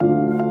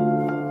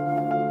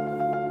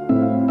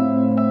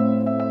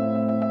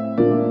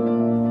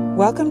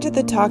Welcome to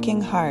the Talking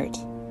Heart,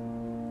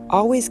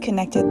 always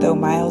connected though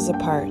miles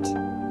apart.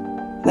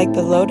 Like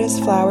the lotus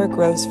flower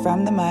grows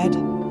from the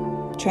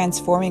mud,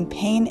 transforming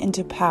pain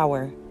into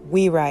power,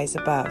 we rise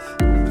above.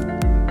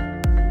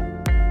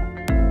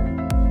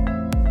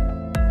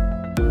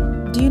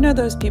 Do you know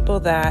those people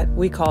that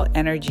we call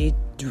energy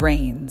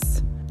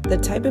drains? The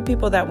type of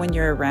people that when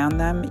you're around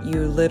them,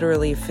 you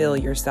literally feel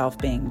yourself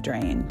being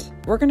drained.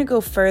 We're going to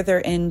go further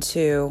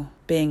into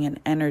being an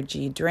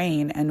energy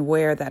drain and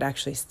where that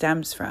actually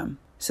stems from,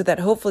 so that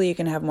hopefully you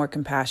can have more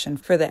compassion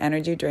for the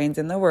energy drains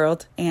in the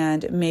world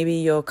and maybe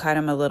you'll cut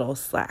them a little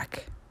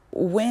slack.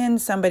 When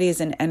somebody is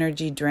an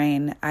energy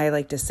drain, I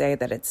like to say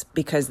that it's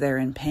because they're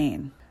in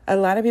pain. A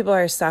lot of people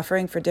are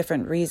suffering for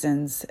different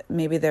reasons.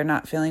 Maybe they're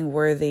not feeling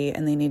worthy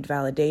and they need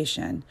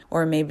validation.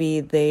 Or maybe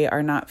they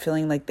are not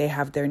feeling like they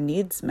have their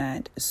needs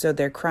met, so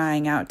they're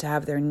crying out to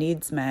have their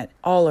needs met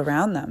all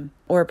around them.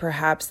 Or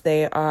perhaps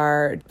they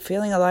are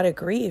feeling a lot of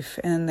grief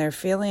and they're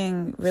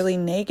feeling really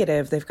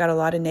negative. They've got a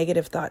lot of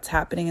negative thoughts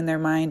happening in their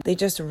mind. They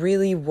just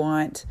really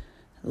want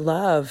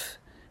love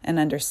and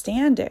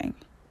understanding.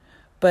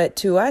 But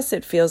to us,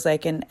 it feels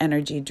like an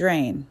energy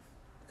drain.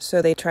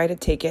 So they try to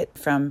take it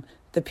from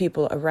the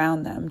people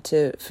around them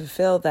to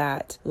fulfill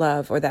that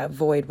love or that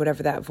void,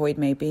 whatever that void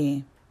may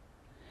be.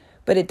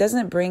 But it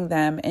doesn't bring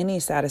them any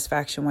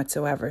satisfaction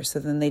whatsoever. So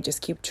then they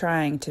just keep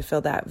trying to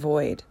fill that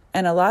void.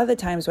 And a lot of the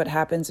times what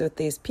happens with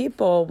these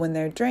people when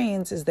they're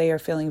drains is they are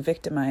feeling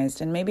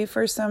victimized, and maybe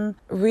for some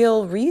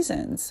real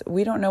reasons.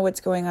 We don't know what's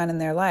going on in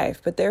their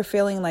life, but they're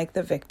feeling like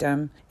the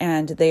victim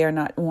and they are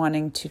not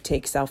wanting to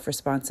take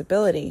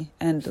self-responsibility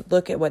and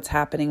look at what's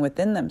happening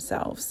within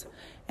themselves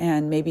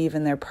and maybe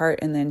even their part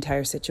in the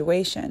entire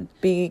situation.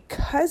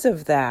 Because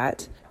of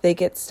that, they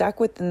get stuck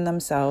within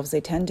themselves.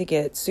 They tend to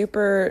get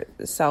super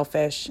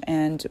selfish,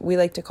 and we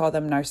like to call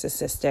them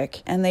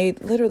narcissistic, and they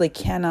literally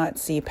cannot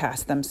see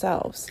past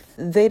themselves.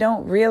 They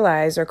don't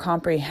realize or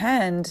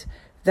comprehend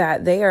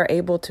that they are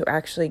able to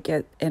actually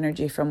get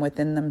energy from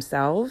within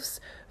themselves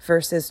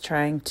versus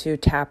trying to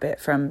tap it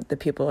from the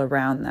people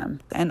around them.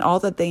 And all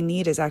that they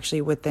need is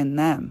actually within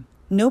them.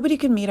 Nobody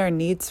can meet our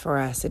needs for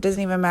us. It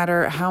doesn't even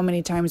matter how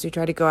many times we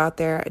try to go out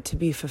there to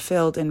be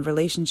fulfilled in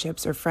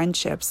relationships or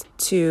friendships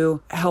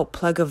to help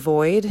plug a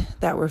void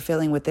that we're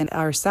feeling within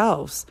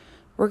ourselves.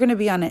 We're going to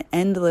be on an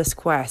endless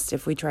quest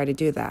if we try to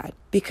do that,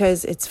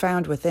 because it's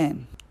found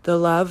within. The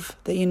love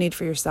that you need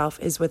for yourself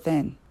is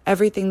within.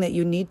 Everything that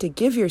you need to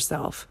give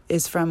yourself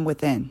is from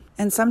within.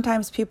 And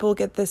sometimes people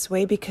get this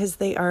way because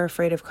they are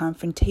afraid of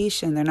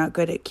confrontation. They're not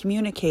good at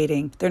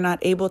communicating. They're not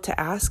able to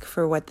ask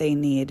for what they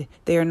need.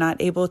 They are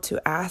not able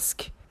to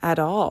ask at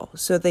all.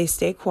 So they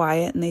stay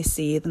quiet and they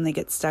seethe and they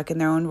get stuck in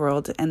their own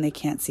world and they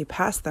can't see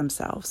past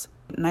themselves.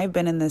 And I've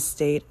been in this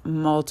state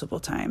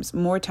multiple times,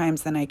 more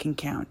times than I can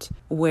count,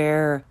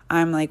 where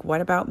I'm like,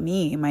 what about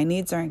me? My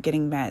needs aren't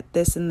getting met,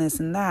 this and this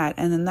and that.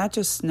 And then that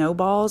just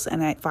snowballs.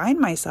 And I find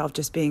myself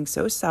just being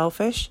so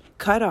selfish,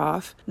 cut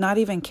off, not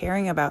even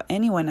caring about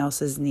anyone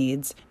else's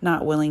needs,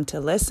 not willing to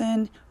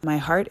listen. My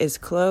heart is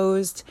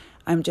closed.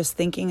 I'm just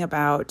thinking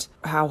about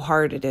how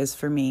hard it is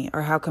for me,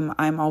 or how come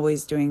I'm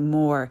always doing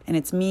more and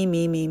it's me,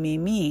 me, me, me,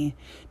 me.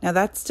 Now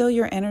that's still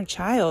your inner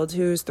child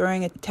who's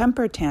throwing a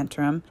temper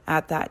tantrum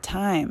at that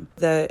time.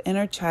 The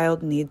inner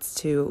child needs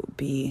to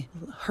be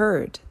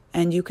heard,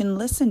 and you can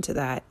listen to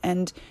that.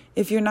 And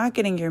if you're not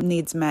getting your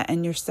needs met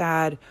and you're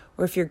sad,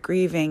 or if you're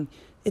grieving,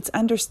 it's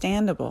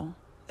understandable.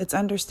 It's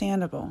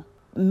understandable.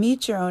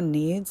 Meet your own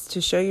needs to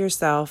show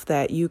yourself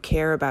that you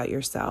care about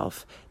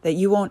yourself, that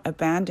you won't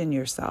abandon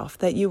yourself,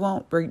 that you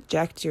won't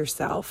reject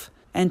yourself,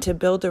 and to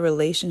build a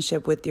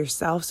relationship with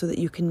yourself so that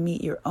you can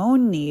meet your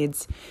own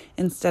needs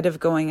instead of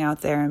going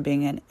out there and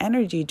being an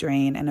energy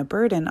drain and a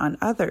burden on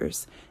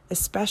others,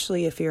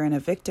 especially if you're in a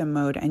victim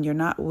mode and you're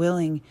not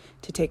willing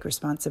to take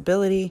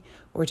responsibility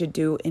or to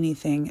do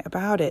anything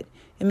about it.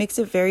 It makes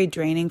it very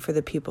draining for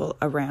the people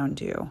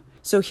around you.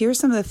 So here's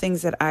some of the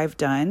things that I've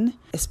done,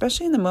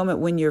 especially in the moment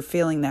when you're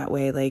feeling that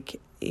way, like,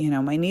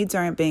 my needs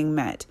aren't being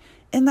met.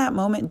 In that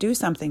moment, do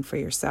something for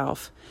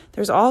yourself.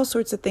 There's all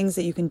sorts of things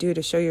that you can do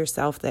to show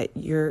yourself that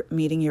you're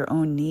meeting your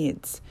own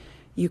needs.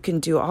 You can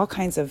do all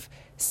kinds of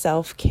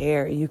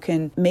self-care. You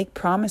can make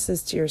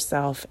promises to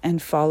yourself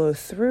and follow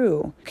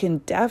through. You can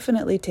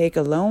definitely take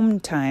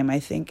alone time. I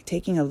think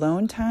taking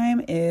alone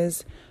time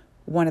is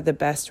one of the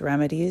best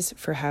remedies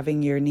for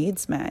having your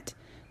needs met.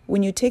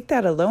 When you take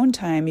that alone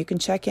time, you can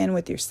check in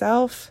with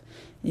yourself,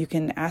 you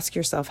can ask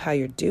yourself how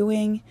you're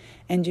doing,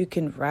 and you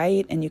can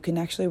write, and you can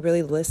actually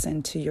really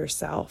listen to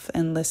yourself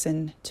and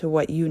listen to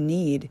what you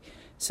need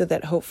so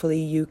that hopefully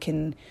you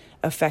can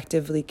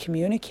effectively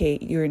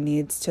communicate your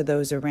needs to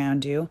those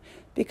around you.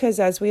 Because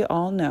as we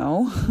all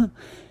know,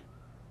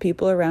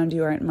 people around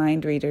you aren't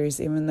mind readers,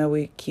 even though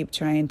we keep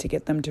trying to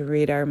get them to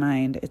read our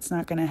mind. It's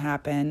not going to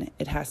happen.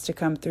 It has to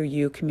come through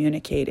you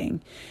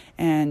communicating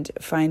and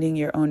finding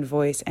your own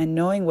voice and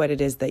knowing what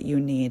it is that you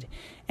need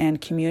and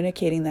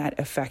communicating that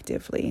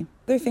effectively.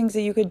 Other things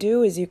that you could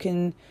do is you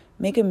can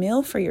Make a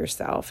meal for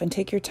yourself and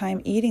take your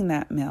time eating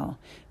that meal.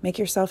 Make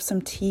yourself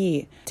some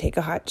tea. Take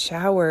a hot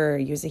shower.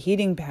 Use a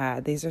heating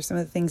pad. These are some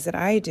of the things that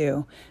I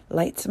do.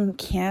 Light some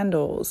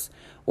candles.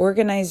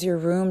 Organize your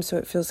room so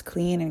it feels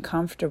clean and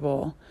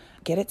comfortable.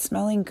 Get it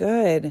smelling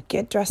good.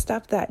 Get dressed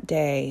up that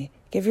day.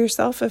 Give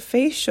yourself a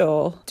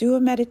facial. Do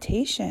a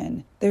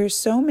meditation. There's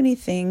so many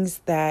things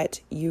that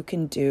you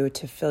can do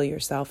to fill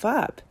yourself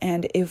up.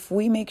 And if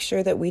we make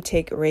sure that we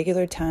take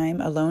regular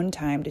time, alone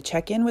time, to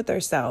check in with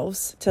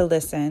ourselves, to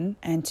listen,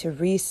 and to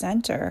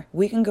recenter,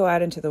 we can go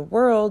out into the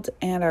world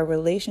and our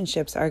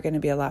relationships are going to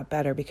be a lot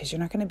better because you're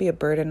not going to be a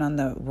burden on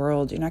the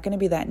world. You're not going to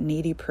be that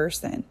needy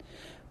person.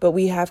 But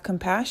we have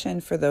compassion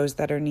for those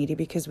that are needy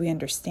because we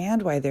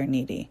understand why they're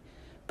needy.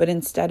 But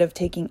instead of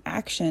taking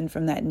action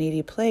from that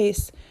needy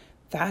place,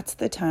 that's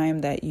the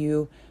time that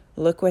you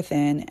look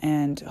within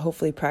and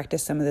hopefully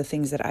practice some of the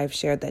things that I've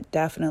shared that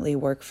definitely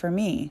work for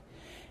me.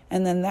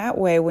 And then that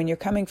way, when you're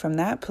coming from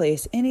that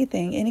place, any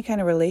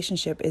kind of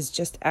relationship is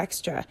just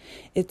extra.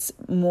 It's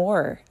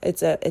more.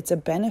 It's a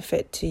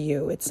benefit to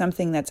you. It's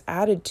something that's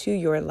added to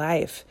your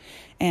life.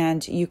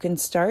 And you can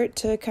start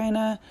to kind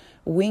of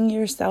wing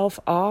yourself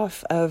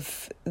off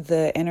of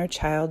the inner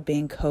child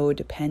being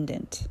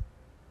codependent.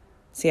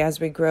 See, as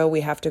we grow,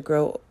 we have to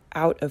grow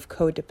out of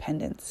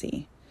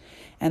codependency.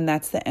 And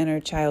that's the inner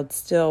child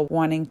still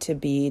wanting to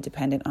be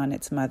dependent on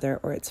its mother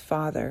or its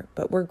father.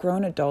 But we're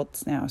grown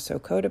adults now, so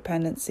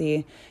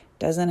codependency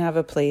doesn't have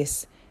a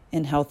place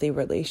in healthy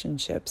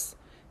relationships.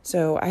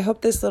 So I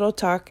hope this little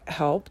talk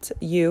helped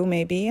you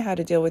maybe how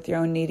to deal with your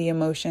own needy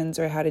emotions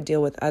or how to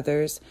deal with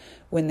others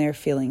when they're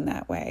feeling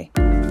that way.